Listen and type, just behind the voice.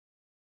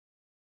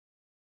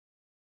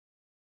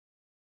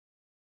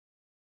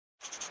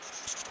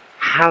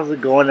How's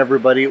it going,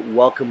 everybody?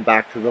 Welcome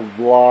back to the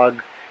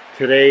vlog.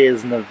 Today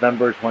is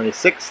November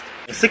 26th,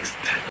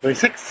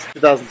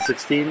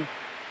 2016,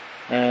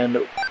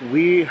 and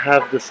we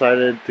have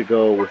decided to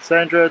go with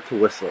Sandra to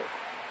Whistler.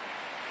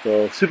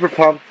 So super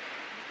pumped,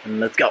 and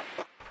let's go.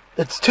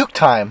 It's toque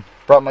time.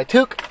 Brought my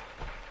toque,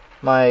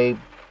 my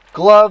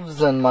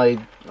gloves, and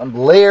I'm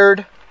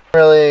layered.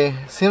 Really,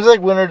 seems like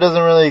winter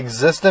doesn't really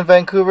exist in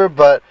Vancouver,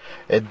 but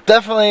it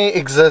definitely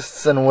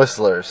exists in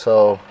Whistler.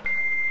 So.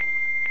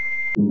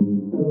 I'm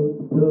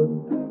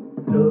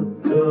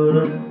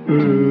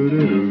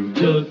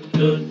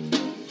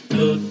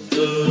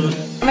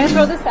gonna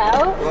throw this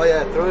out. Oh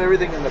yeah, throw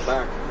everything in the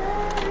back.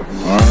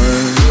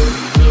 I'm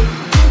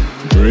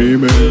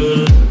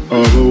dreaming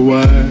of a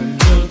white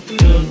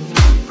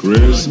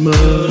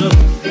Christmas,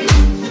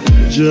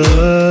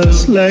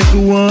 just like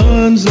the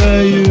ones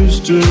I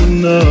used to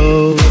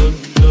know,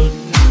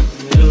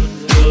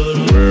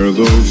 where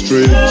those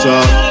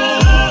treetops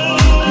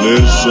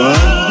listen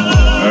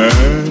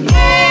and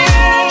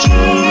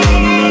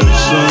children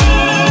listen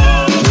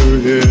to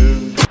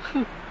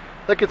hear.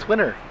 Look, it's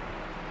winter.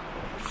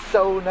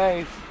 So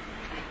nice.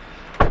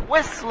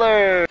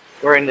 Whistler!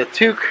 We're in the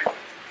toque.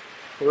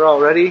 We're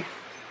all ready.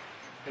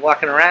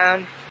 Walking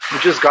around. We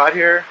just got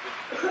here.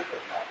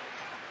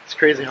 It's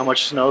crazy how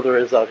much snow there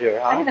is out here,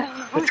 huh? I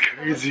know. It's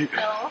crazy.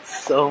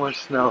 So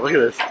much snow. Look at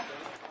this.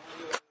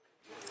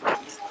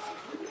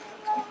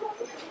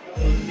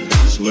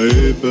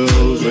 Sleigh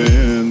bells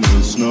in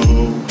the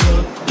snow,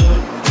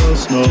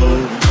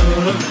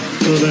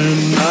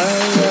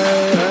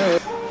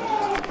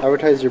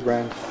 Advertise your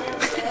brand.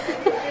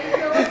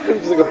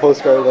 It's like a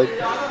postcard, like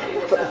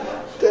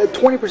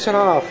 20%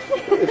 off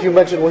if you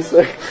mention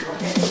Whistler.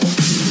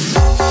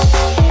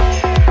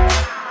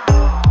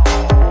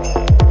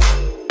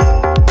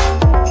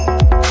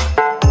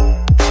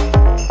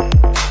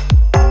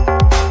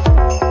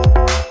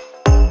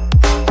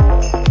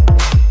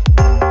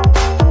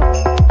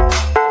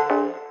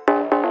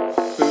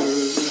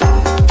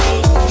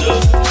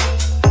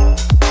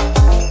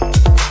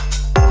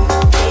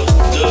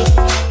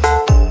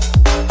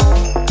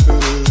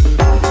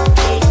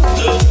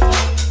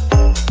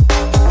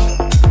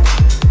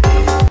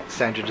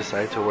 Sandra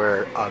decided to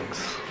wear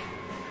Uggs.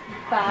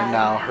 Bye. And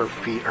now her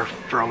feet are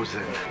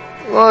frozen.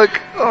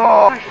 Look!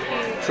 Oh!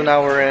 So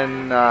now we're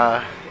in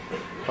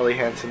Helly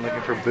Hansen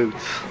looking for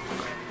boots.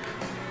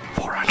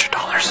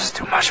 $400 is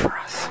too much for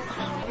us.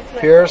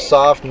 Pure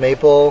soft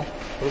maple,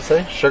 what does it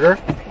say? Sugar?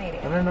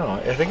 Canadian. I don't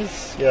know. I think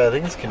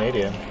it's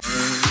Canadian.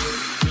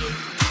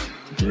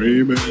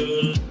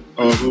 Dreaming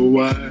of a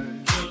white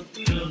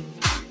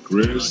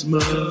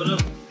Christmas,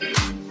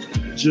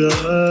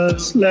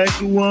 just like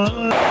the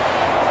one.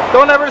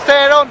 Don't ever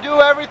say I don't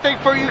do everything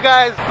for you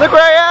guys. Look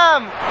where I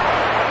am!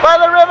 By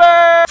the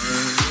river!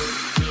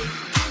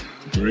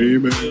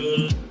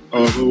 Dreaming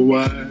of a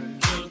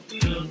white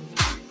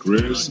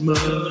Christmas,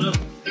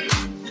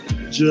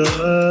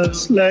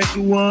 just like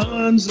the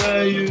ones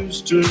I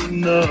used to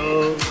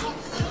know.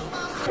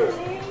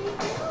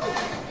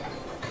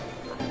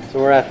 So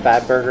we're at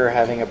Fat Burger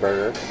having a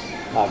burger,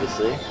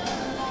 obviously.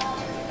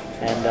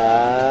 And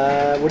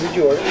what did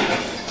you order?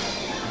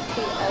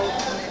 The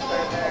ultimate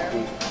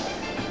burger.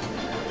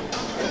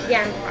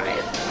 Yam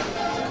fries.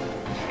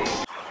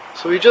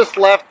 So we just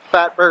left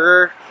Fat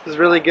Burger. It was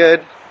really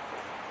good.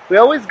 We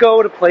always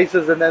go to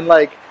places and then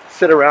like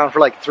sit around for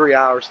like 3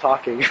 hours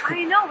talking.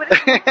 I know, but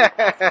it's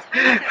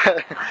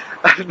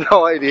I have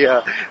no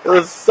idea. It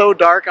was so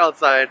dark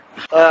outside.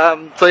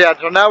 So yeah,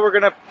 so now we're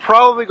gonna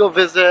probably go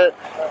visit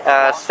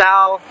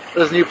Sal,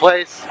 his new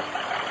place,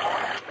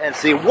 and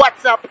see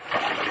what's up,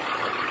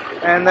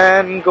 and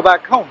then go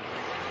back home.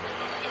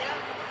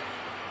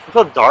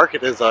 Look how dark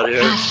it is out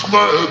here.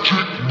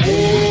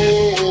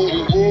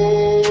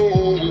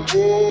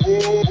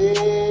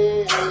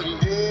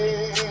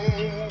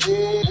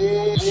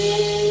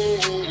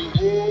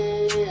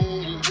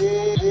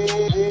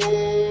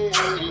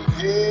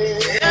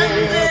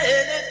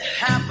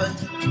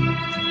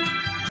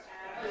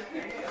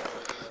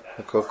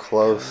 Look how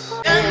close.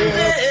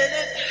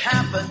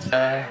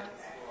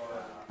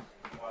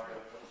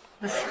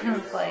 This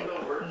is like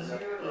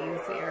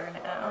easier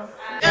now.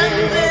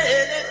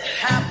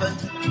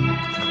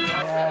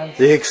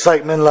 The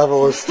excitement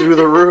level is through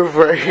the roof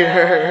right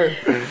here.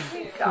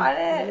 You got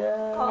it?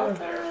 Yeah.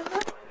 Alter.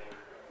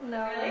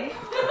 No. I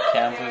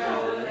can't believe we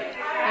did it.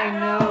 I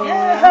know.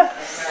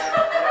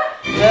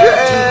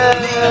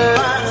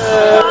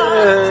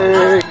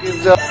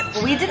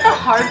 We did the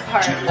hard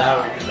part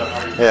though.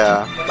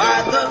 Yeah.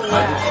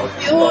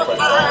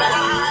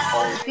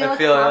 I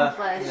feel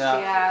accomplished,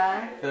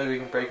 yeah. I feel like we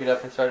can break it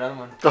up and start another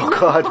one. Oh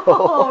god,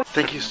 no.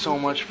 Thank you so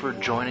much for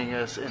joining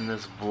us in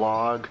this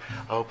vlog.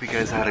 I hope you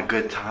guys had a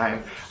good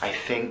time. I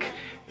think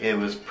it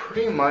was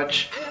pretty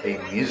much a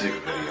music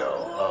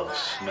video of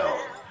snow.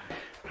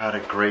 Had a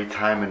great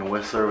time in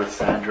Whistler with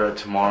Sandra.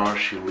 Tomorrow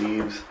she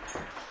leaves.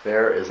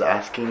 Bear is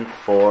asking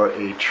for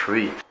a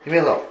treat. Leave me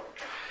alone.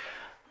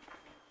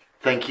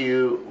 Thank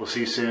you. We'll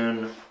see you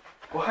soon.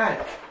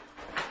 What?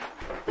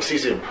 We'll see you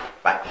soon.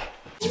 Bye.